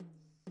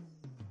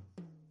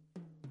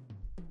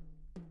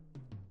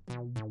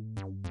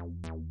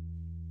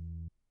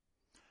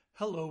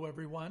Hello,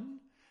 everyone,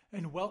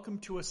 and welcome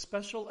to a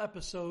special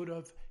episode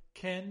of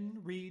Ken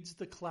Reads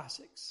the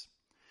Classics.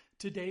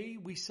 Today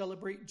we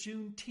celebrate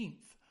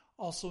Juneteenth,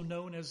 also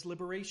known as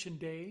Liberation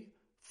Day,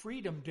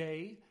 Freedom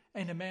Day,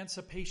 and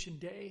Emancipation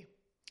Day.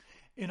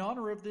 In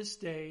honor of this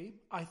day,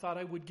 I thought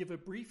I would give a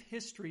brief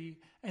history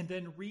and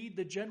then read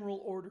the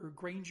general order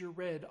Granger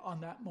read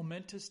on that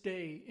momentous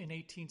day in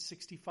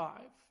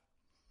 1865.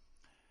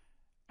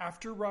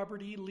 After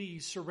Robert E. Lee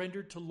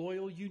surrendered to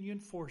loyal Union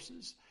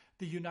forces,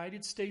 the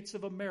United States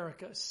of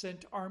America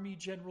sent Army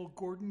General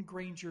Gordon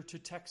Granger to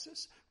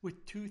Texas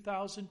with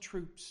 2,000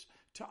 troops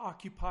to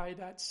occupy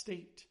that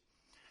state.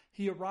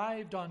 He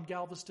arrived on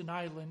Galveston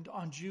Island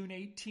on June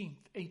 18,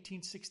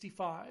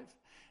 1865,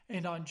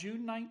 and on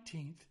June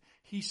 19th,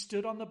 he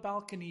stood on the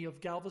balcony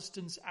of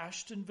Galveston's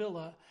Ashton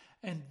Villa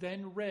and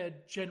then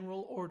read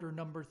General Order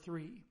No.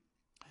 3,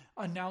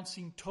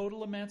 announcing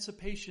total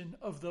emancipation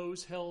of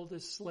those held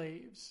as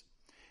slaves.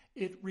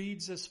 It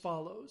reads as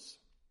follows.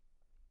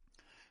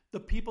 The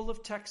people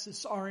of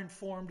Texas are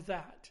informed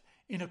that,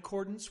 in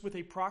accordance with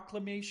a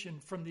proclamation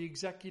from the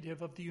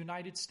Executive of the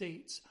United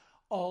States,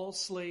 all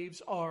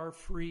slaves are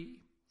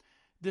free.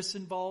 This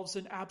involves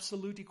an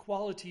absolute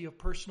equality of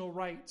personal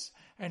rights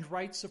and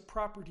rights of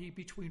property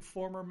between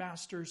former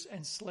masters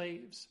and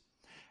slaves,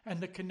 and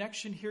the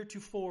connection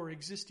heretofore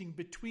existing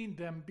between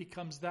them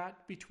becomes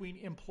that between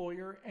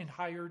employer and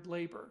hired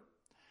labor.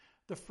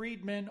 The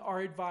freedmen are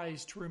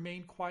advised to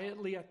remain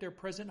quietly at their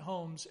present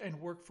homes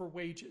and work for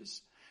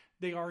wages.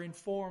 They are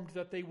informed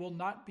that they will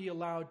not be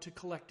allowed to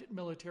collect at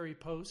military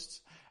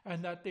posts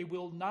and that they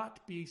will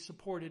not be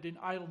supported in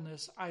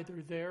idleness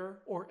either there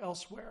or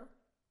elsewhere.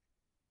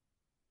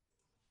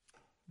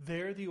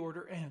 There the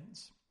order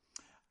ends.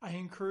 I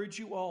encourage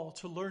you all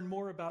to learn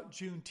more about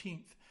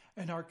Juneteenth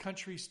and our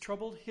country's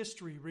troubled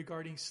history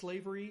regarding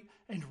slavery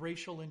and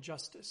racial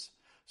injustice,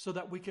 so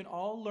that we can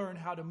all learn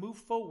how to move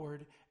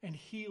forward and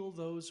heal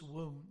those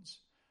wounds.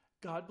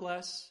 God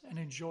bless and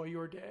enjoy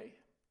your day.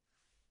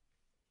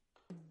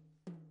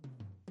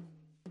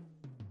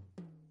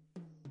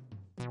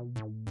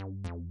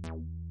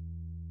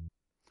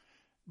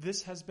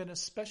 This has been a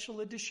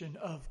special edition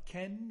of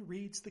Ken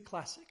Reads the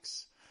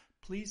Classics.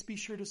 Please be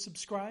sure to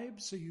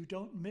subscribe so you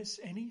don't miss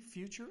any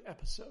future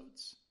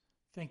episodes.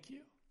 Thank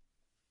you.